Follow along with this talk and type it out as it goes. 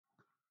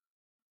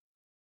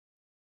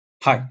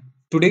Hi,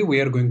 today we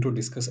are going to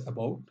discuss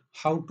about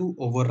how to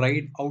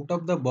override out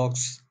of the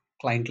box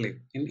client lib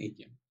in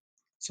AEM.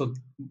 So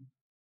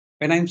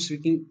when I'm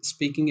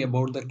speaking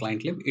about the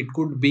client lib, it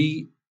could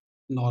be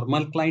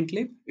normal client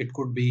lib, it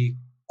could be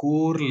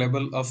core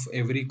level of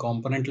every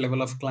component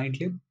level of client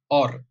lib,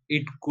 or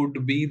it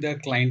could be the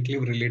client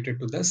lib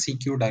related to the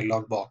CQ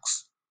dialog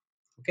box.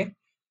 Okay,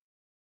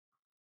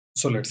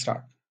 so let's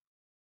start.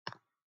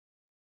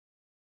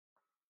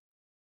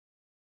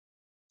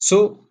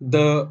 So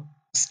the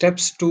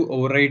steps to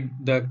override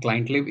the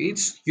client lib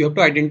is you have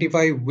to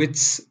identify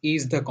which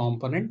is the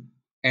component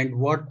and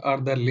what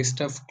are the list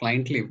of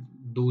client lib.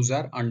 Those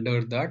are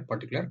under that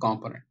particular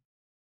component.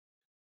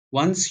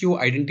 Once you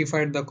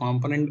identified the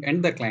component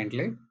and the client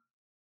lib,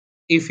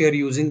 if you are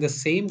using the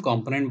same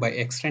component by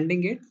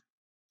extending it,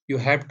 you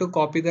have to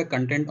copy the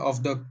content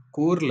of the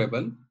core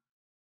level,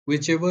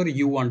 whichever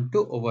you want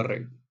to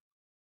override.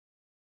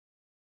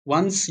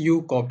 Once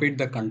you copied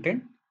the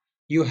content,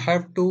 you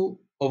have to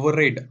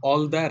override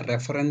all the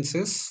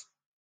references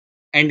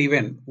and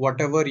even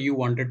whatever you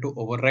wanted to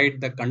override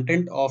the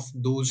content of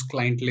those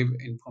client lib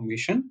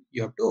information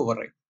you have to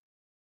override.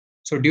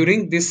 So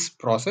during this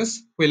process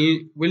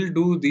we'll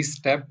do this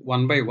step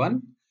one by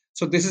one.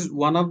 So this is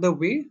one of the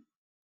way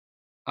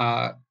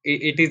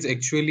it is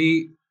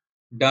actually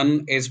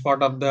done as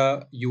part of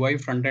the UI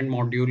front-end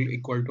module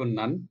equal to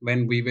none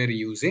when we were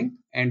using,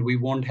 and we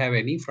won't have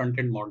any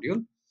front-end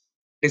module.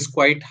 It is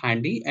quite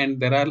handy, and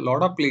there are a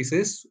lot of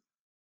places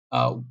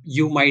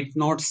you might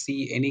not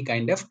see any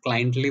kind of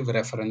client lib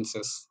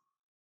references.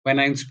 When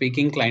I'm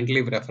speaking client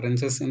lib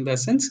references, in the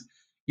sense,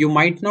 you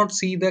might not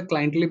see the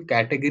client lib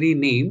category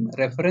name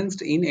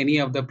referenced in any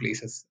of the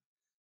places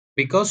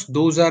because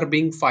those are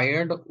being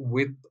fired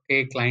with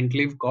a client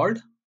lib called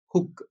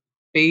hook,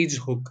 page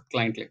hook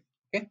client lib.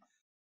 Okay.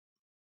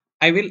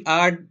 I will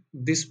add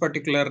this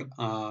particular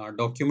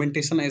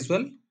documentation as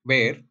well,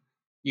 where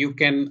you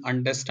can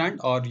understand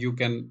or you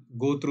can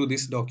go through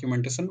this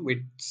documentation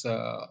which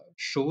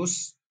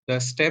shows the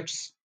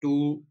steps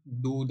to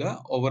do the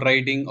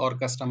overriding or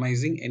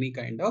customizing any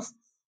kind of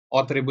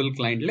authorable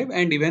client lib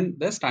and even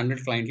the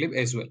standard client lib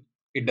as well.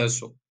 It does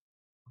so.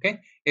 Okay.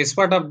 As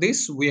part of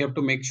this, we have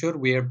to make sure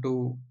we have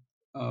to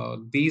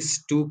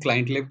these two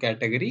client lib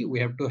category we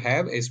have to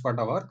have as part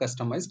of our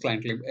customized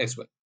client lib as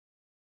well.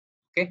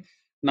 Okay,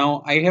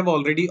 now I have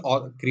already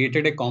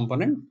created a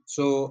component.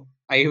 So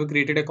I have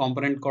created a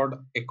component called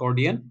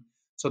accordion.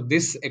 So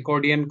this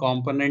accordion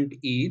component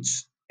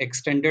is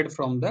extended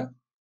from the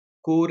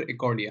core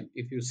accordion.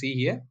 If you see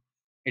here,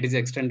 it is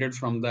extended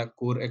from the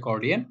core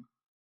accordion.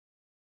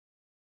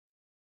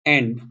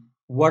 And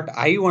what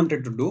I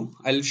wanted to do,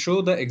 I'll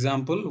show the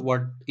example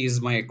what is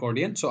my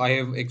accordion. So I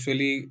have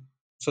actually,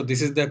 so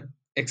this is the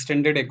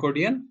extended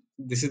accordion,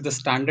 this is the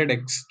standard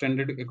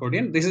extended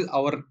accordion, this is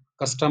our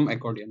custom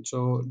accordion.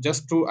 So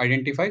just to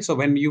identify, so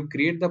when you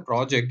create the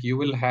project, you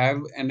will have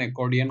an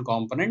accordion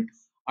component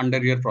under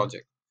your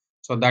project.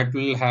 So that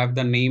will have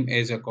the name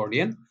as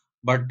accordion.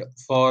 But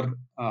for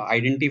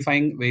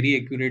identifying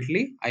very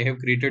accurately, I have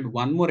created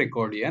one more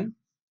accordion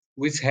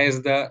which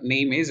has the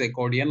name is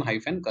accordion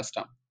hyphen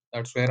custom.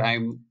 That's where I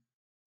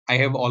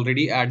have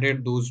already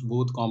added those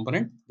both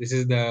component. This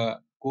is the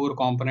core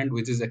component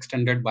which is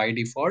extended by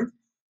default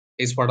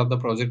as part of the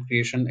project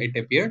creation. It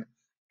appeared,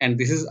 and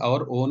this is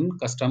our own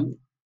custom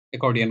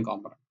accordion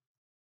component.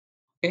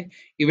 Okay,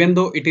 even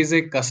though it is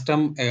a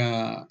custom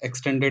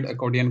extended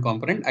accordion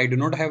component, I do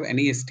not have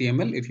any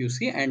HTML if you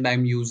see, and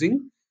I'm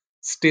using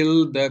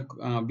still the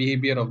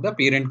behavior of the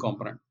parent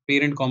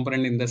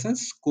component in the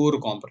sense core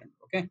component.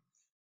 Okay,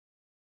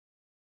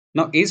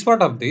 now as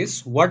part of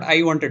this, what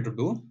I wanted to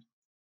do,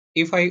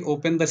 if I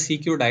open the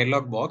CQ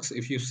dialog box,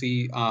 if you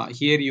see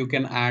here, you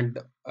can add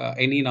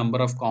any number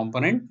of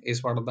component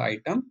as part of the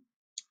item.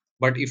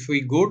 But if we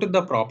go to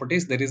the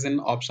properties, there is an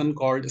option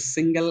called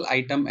single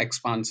item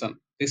expansion.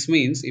 This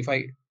means if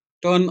I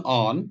turn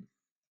on,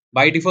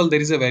 by default,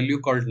 there is a value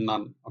called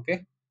none.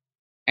 Okay.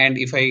 And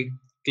if I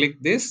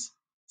click this,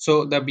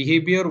 so the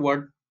behavior,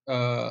 what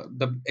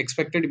the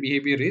expected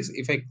behavior is,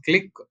 if I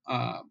click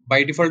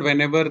by default,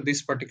 whenever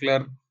this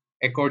particular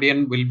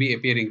accordion will be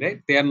appearing,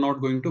 right, they are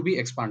not going to be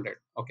expanded.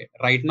 Okay,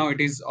 right now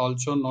it is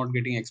also not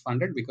getting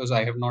expanded because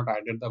I have not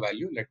added the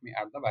value. Let me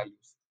add the values.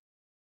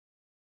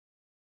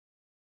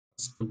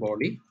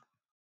 Body,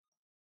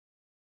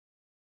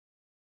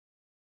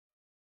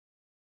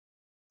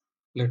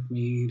 let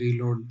me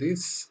reload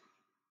this.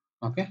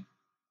 Okay,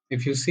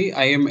 if you see,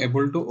 I am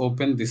able to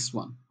open this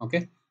one.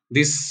 Okay,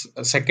 this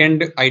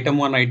second item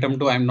 1, item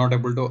 2, I'm not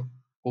able to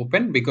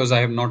open because I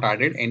have not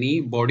added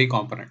any body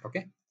component.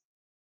 Okay,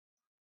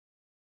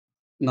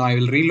 now I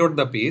will reload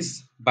the page.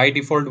 By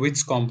default,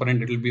 which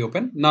component it will be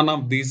open? None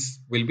of these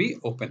will be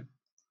open.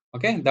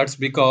 Okay, that's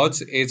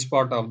because it's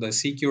part of the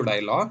CQ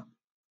dialog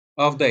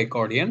of the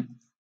accordion.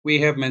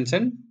 We have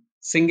mentioned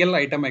single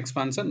item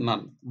expansion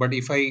none, but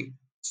if I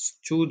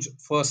choose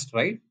first,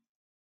 right,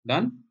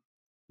 done,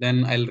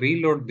 then I'll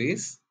reload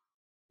this,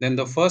 then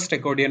the first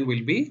accordion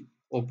will be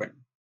open.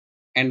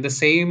 And the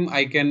same,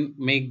 I can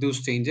make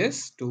those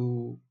changes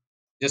to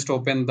just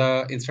open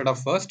the, instead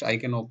of first, I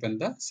can open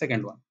the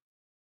second one.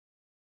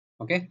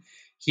 Okay,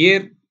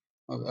 here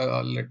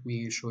let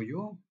me show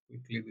you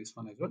quickly this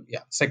one as well.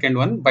 Yeah, second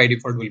one by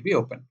default will be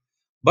open,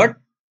 but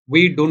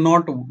we do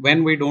not,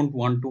 when we don't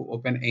want to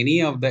open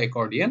any of the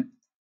accordion,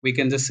 we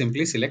can just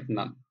simply select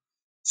none.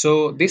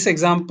 So this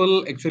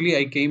example actually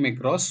I came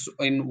across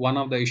in one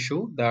of the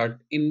issue, that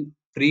in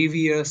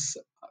previous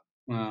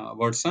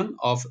version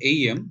of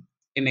AEM,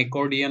 in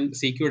accordion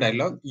CQ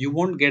dialog, you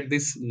won't get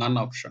this none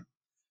option,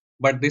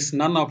 but this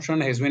none option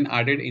has been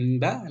added in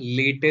the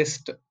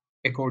latest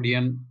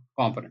accordion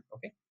component.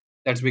 Okay,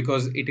 that's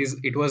because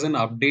it was an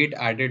update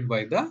added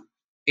by the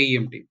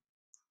AEM team.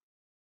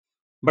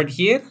 But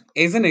here,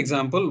 as an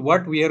example,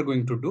 what we are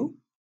going to do,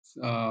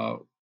 uh,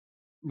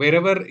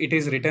 wherever it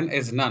is written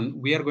as none,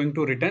 we are going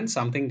to return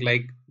something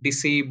like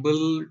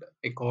disabled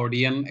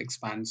accordion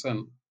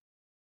expansion.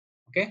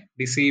 Okay,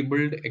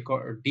 disabled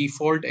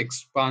default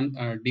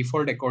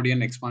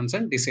accordion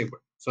expansion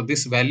disabled. So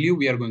this value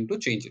we are going to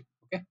change it.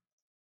 Okay,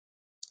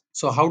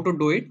 so how to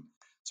do it?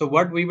 So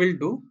what we will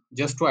do,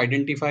 just to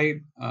identify,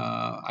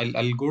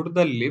 I'll go to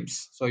the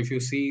libs. So if you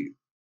see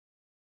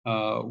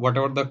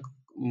whatever the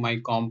my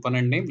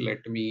component name,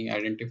 let me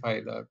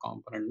identify the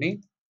component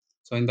name.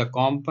 So in the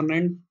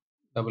component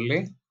double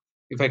A,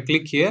 if I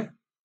click here,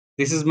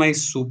 this is my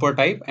super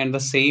type, and the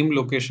same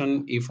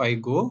location if I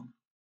go,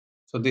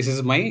 so this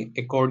is my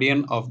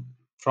accordion of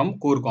from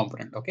core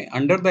component. Okay,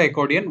 under the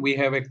accordion we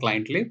have a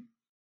client lib.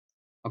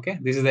 Okay,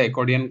 this is the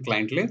accordion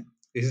client lib.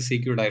 This is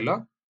CQ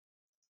dialog.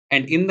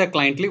 And in the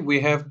client lib, we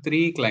have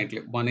three client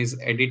lib. One is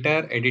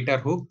editor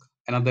hook,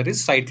 another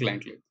is site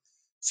client lib.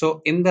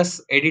 So in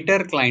this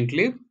editor client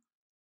lib,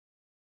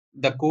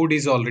 the code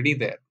is already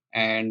there,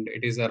 and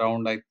it is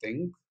around, I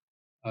think,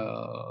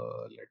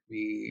 let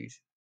me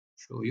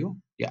show you.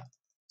 Yeah,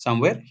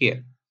 somewhere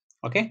here.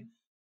 Okay.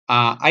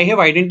 I have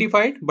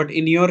identified, but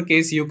in your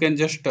case, you can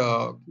just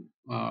uh,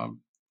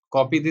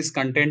 copy this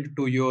content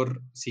to your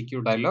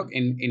CQ dialog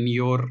in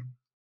your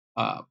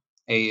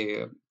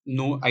a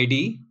no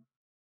ID.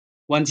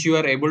 Once you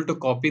are able to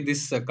copy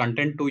this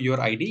content to your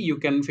ID, you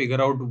can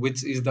figure out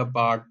which is the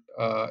part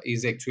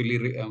is actually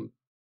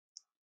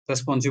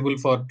responsible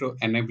for to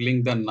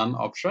enabling the none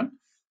option.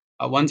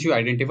 Once you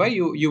identify,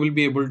 you will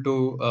be able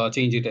to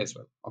change it as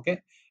well.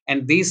 Okay,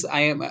 and these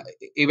I am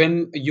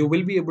even you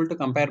will be able to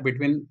compare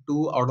between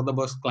two out of the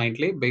box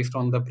cliently based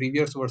on the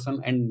previous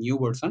version and new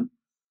version.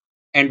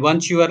 And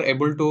once you are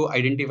able to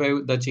identify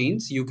the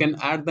change, you can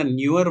add the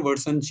newer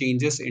version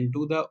changes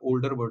into the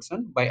older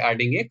version by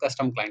adding a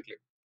custom client lib.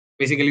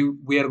 Basically,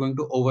 we are going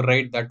to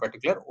override that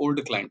particular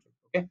old client lib.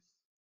 Okay,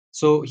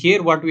 so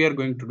here what we are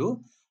going to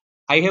do,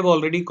 I have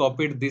already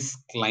copied this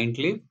client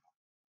lib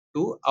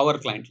to our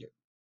client lib,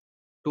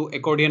 to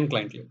accordion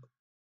client lib.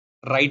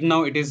 Right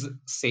now it is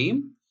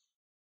same.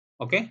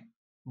 Okay,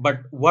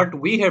 but what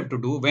we have to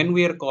do when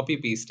we are copy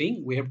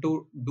pasting, we have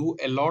to do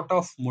a lot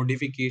of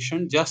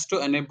modification just to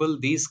enable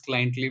these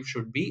client lib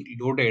should be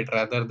loaded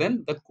rather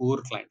than the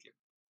core client lib.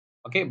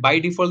 Okay, by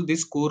default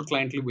this core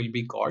client lib will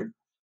be called,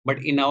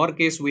 but in our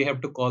case we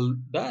have to call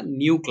the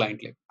new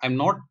client lib. I'm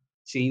not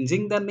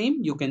changing the name.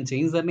 You can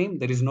change the name.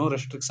 There is no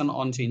restriction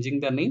on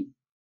changing the name.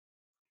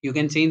 You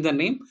can change the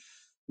name.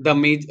 The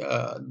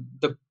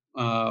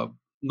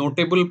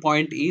notable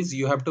point is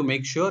you have to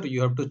make sure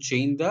you have to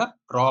change the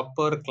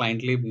proper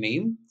client lib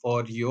name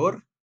for your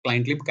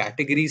client lib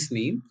categories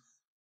name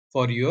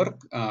for your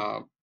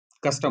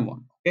custom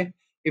one. Okay,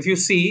 if you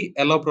see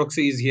allow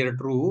proxy is here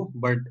true,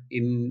 but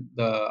in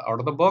the out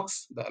of the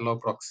box the allow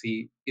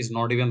proxy is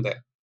not even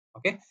there.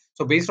 Okay,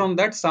 so based on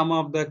that, some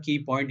of the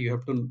key point you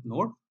have to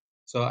note.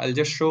 So I'll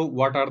just show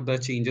what are the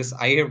changes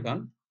I have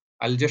done.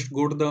 I'll just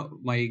go to the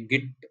my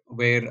git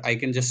where I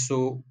can just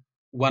show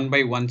one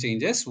by one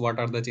changes, what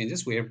are the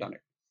changes we have done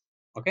it.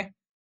 Okay,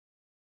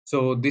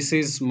 so this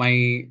is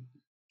my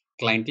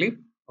client lib.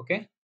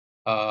 Okay,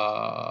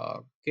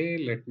 okay,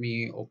 let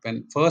me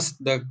open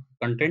first the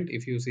content.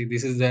 If you see,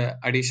 this is the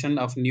addition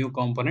of new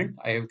component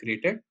I have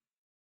created,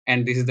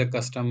 and this is the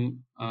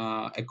custom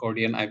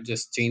accordion. I've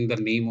just changed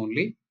the name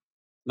only.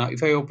 Now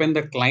if I open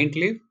the client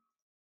lib,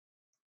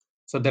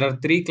 so there are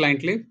three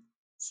client lib.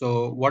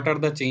 So what are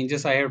the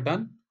changes I have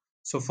done?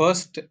 So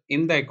first,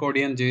 in the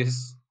accordion JS,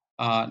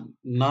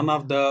 none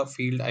of the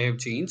field I have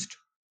changed.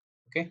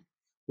 Okay,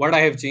 what I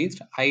have changed,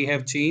 I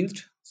have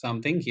changed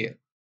something here.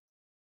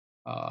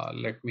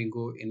 Let me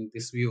go in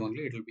this view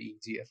only, it will be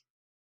easier.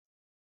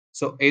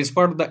 So as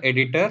per the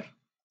editor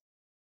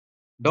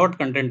dot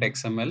content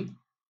XML,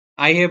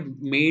 I have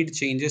made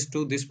changes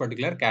to this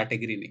particular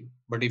category name.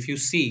 But if you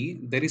see,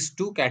 there is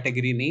two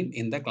category name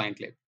in the client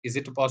lib. Is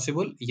it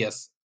possible?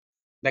 Yes.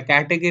 The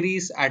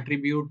categories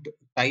attribute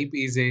type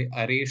is a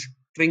array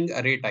string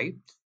array type.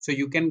 So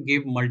you can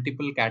give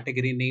multiple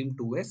category name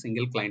to a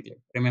single client lib.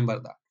 Remember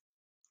that.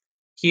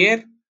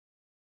 Here,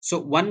 so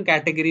one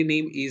category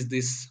name is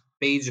this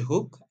page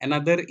hook.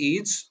 Another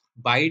is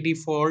by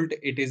default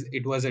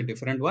it was a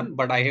different one,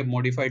 but I have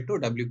modified to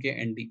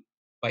WKND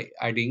by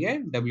adding a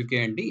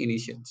WKND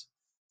initials.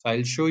 So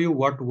I'll show you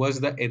what was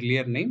the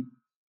earlier name.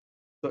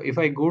 So if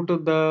I go to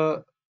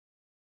the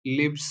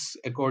libs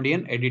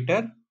accordion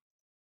editor,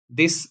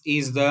 this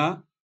is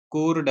the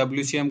core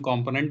WCM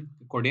component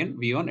accordion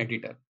v1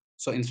 editor.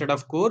 So instead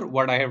of core,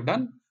 what I have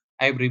done,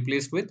 I have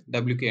replaced with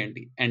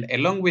WKND, and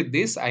along with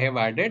this I have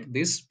added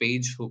this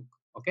page hook.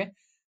 Okay,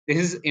 this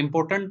is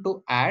important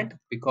to add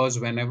because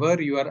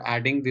whenever you are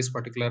adding this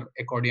particular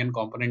accordion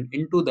component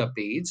into the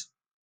page,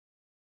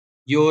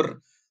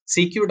 your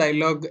CQ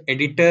dialog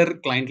editor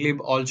client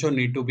lib also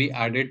need to be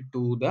added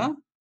to the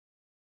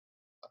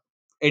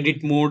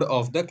edit mode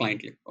of the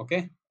client lib.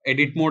 Okay,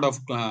 edit mode of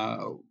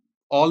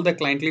all the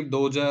client lib,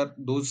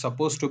 those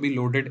supposed to be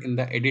loaded in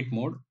the edit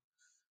mode.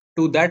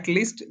 To that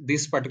list,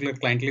 this particular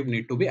client lib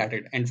need to be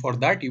added, and for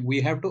that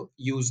we have to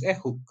use a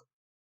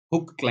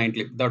hook client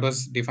lib that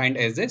was defined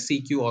as a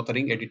CQ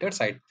authoring editor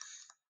site.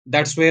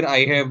 That's where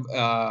I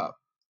have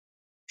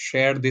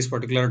shared this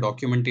particular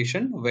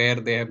documentation where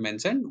they have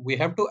mentioned we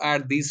have to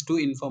add these two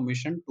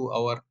information to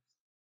our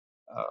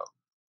uh,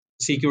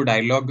 CQ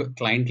dialog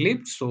client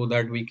lib so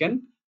that we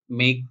can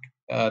make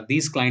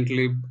these client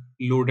lib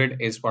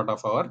loaded as part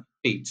of our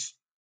page.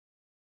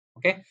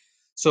 Okay,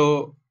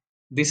 so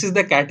this is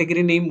the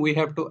category name we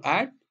have to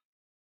add.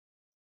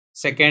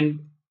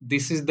 Second,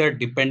 this is the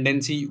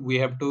dependency we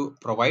have to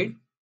provide.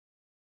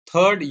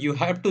 Third, you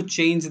have to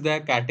change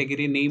the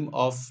category name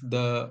of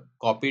the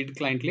copied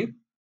client lib.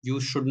 You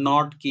should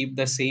not keep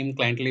the same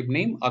client lib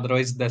name,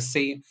 otherwise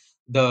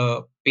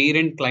the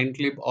parent client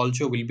lib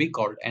also will be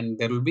called and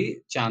there will be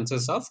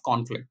chances of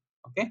conflict.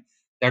 Okay,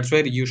 that's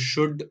where you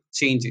should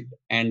change it,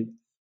 and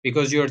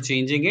because you are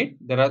changing it,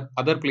 there are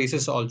other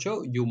places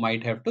also you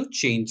might have to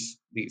change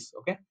these.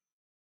 Okay,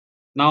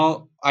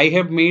 now I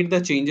have made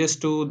the changes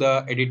to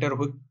the editor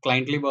hook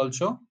client lib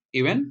also,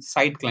 even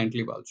site client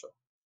lib also.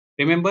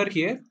 Remember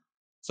here,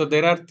 so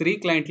there are three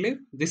client lib.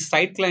 This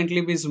site client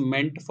lib is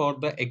meant for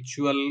the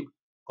actual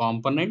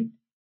component.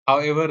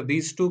 However,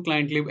 these two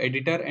client lib,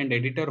 editor and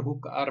editor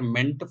hook, are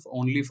meant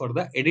only for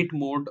the edit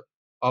mode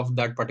of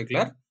that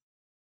particular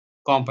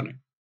component.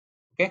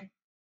 Okay,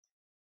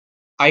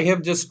 I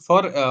have just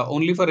for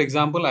only for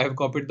example, I have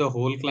copied the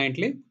whole client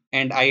lib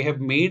and I have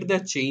made the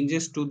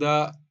changes to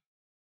the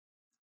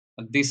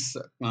this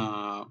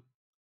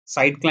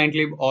site client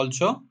lib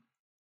also.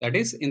 That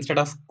is, instead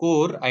of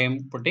core, I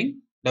am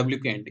putting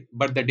WKND,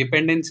 but the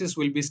dependencies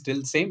will be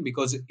still same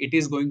because it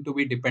is going to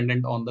be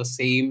dependent on the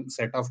same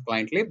set of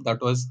client lib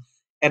that was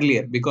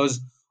earlier, because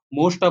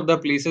most of the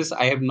places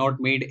I have not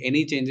made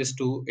any changes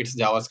to its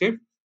JavaScript.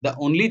 The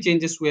only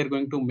changes we are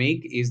going to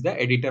make is the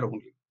editor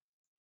only.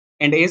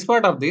 And as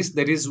part of this,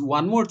 there is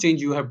one more change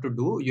you have to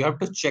do. You have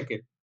to check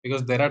it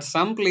because there are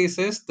some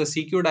places the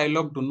CQ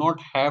dialog do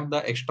not have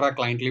the extra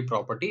client lib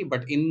property.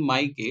 But in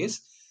my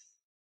case,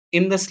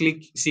 in the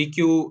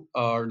CQ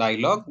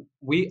dialog,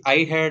 I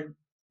had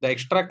the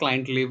extra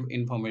client lib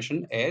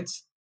information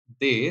as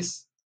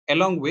this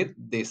along with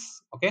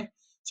this. Okay,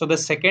 so the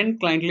second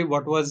client lib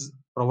what was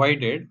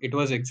provided, it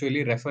was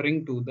actually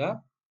referring to the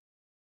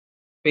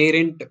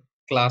parent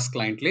class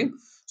client lib.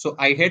 So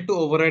I had to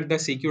override the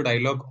CQ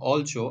dialog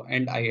also,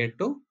 and I had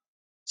to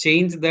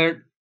change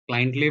the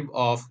client lib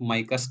of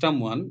my custom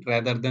one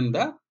rather than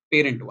the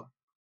parent one.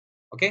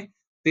 Okay,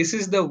 this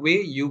is the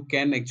way you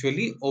can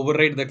actually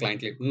override the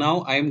client lib.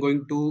 Now I am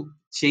going to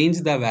change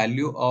the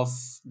value of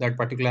that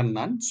particular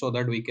none so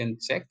that we can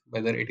check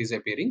whether it is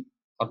appearing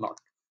or not.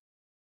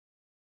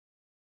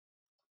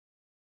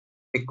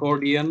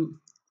 Accordion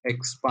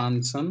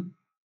expansion,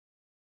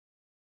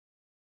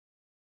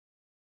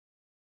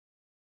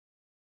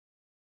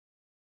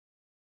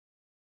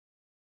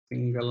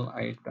 single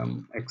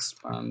item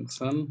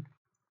expansion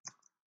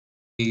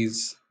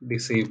is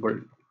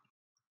disabled.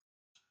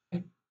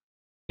 Okay.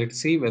 Let's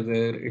see whether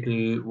it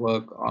will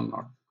work or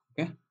not.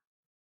 Okay,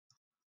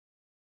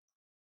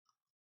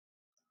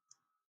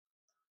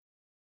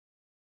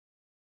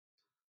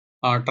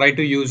 try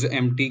to use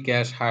empty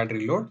cache hard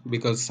reload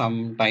because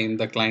sometime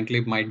the client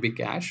lib might be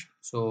cached.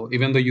 So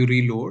even though you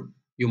reload,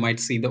 you might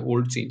see the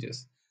old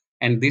changes.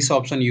 And this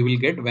option you will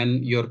get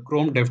when your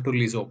Chrome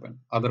DevTool is open.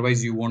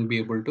 Otherwise, you won't be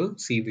able to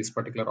see this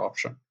particular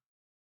option.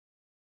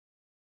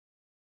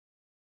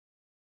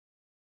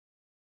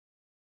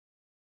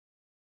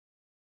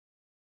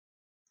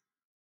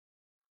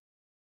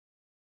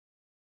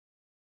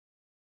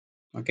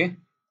 Okay,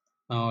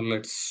 now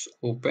let's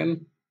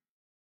open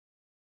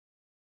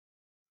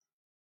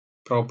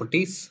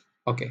properties.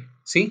 Okay,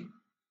 see,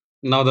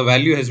 now the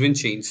value has been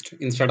changed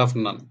instead of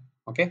none.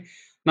 Okay,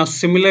 now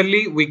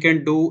similarly we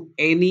can do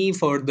any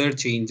further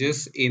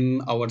changes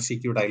in our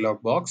CQ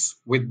dialog box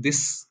with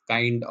this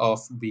kind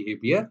of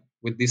behavior.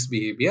 With this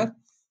behavior,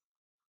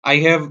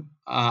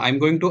 I'm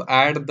going to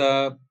add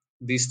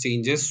these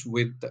changes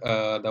with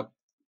the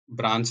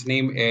branch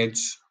name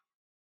edge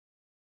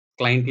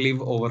client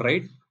lib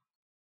override,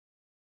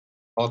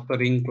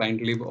 authoring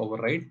client lib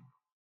override.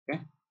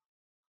 Okay,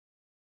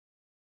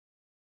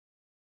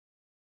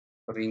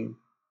 authoring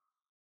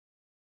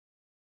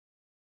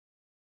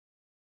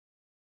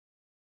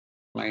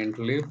client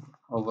lib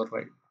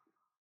override.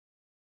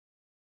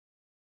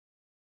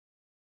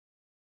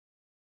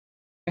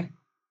 Okay.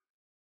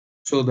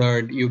 so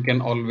that you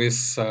can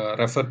always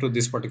refer to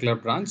this particular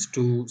branch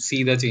to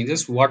see the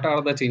changes. What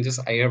are the changes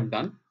I have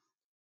done?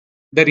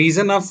 The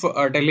reason of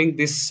telling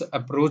this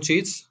approach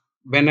is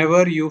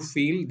whenever you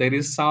feel there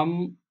is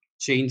some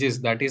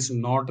changes that is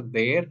not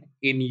there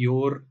in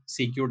your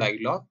CQ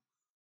dialog,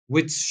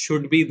 which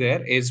should be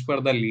there as per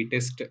the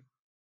latest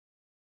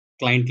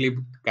client lib,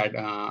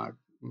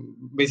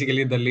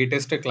 basically the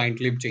latest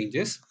client lib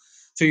changes.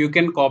 So you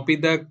can copy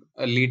the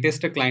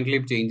latest client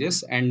lib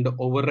changes and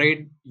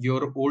override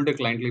your old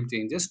client lib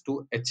changes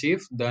to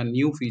achieve the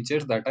new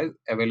features that are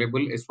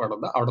available as part of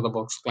the out of the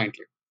box client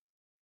lib.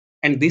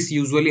 And this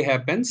usually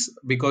happens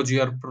because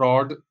your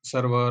prod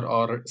server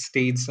or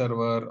stage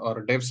server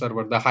or dev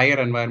server, the higher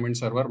environment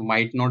server,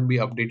 might not be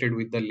updated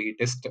with the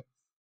latest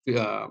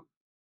uh,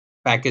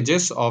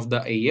 packages of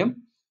the AEM.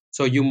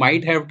 So you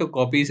might have to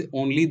copy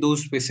only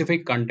those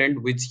specific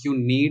content which you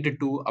need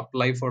to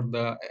apply for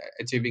the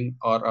achieving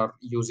or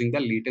using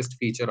the latest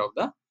feature of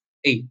the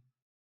AEM.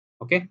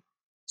 Okay,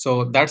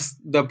 so that's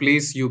the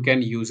place you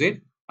can use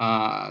it.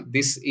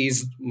 This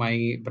is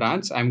my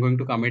branch. I'm going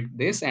to commit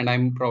this, and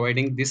I'm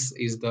providing this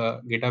is the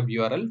GitHub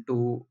URL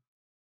to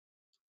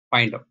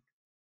find out.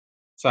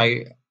 So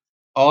I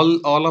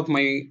all of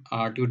my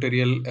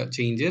tutorial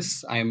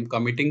changes I am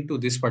committing to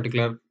this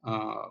particular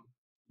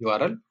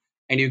URL,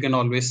 and you can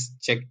always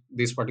check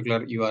this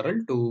particular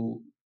URL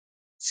to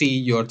see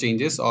your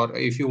changes, or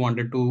if you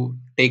wanted to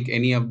take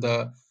any of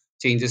the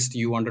changes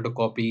you wanted to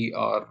copy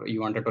or you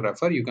wanted to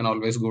refer, you can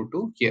always go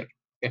to here.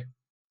 Okay.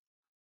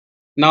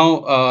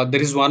 Now,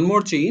 there is one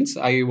more change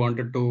I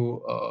wanted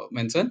to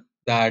mention,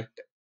 that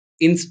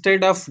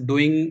instead of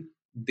doing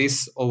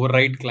this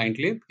override client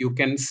lib, you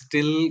can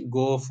still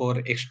go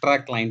for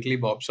extra client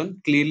lib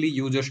option. Clearly,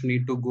 you just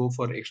need to go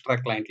for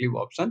extra client lib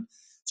option.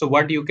 So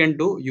what you can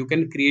do, you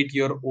can create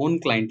your own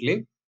client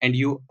lib and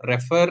you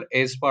refer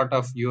as part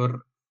of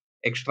your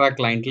extra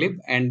client lib,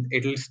 and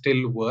it will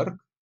still work,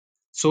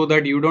 so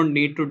that you don't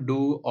need to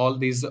do all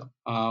these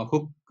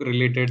hook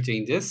related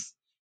changes.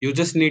 You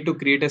just need to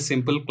create a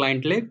simple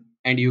client lib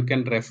and you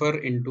can refer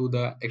into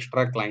the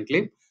extra client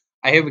lib.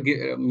 I have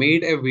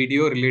made a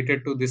video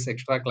related to this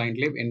extra client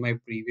lib in my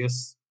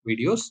previous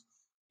videos.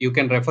 You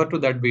can refer to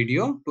that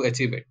video to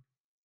achieve it.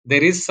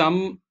 There is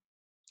some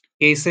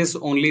cases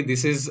only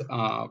this is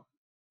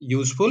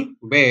useful,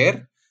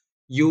 where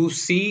you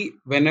see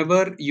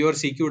whenever your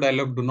CQ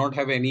dialog do not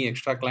have any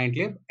extra client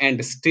lib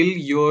and still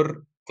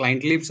your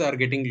client libs are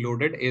getting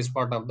loaded as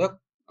part of the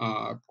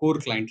core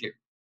client lib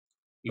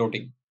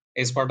loading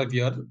as part of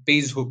your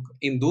page hook.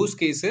 In those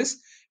cases,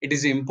 it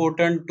is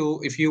important to,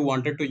 if you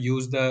wanted to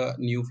use the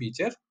new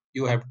feature,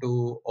 you have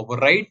to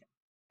override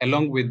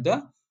along with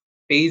the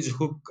page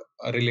hook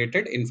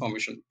related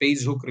information,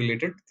 page hook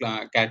related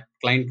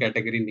client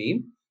category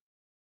name.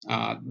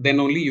 Then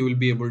only you will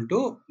be able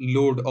to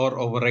load or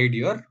override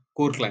your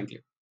core client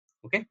lib.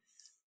 Okay,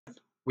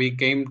 we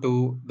came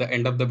to the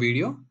end of the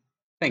video.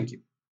 Thank you.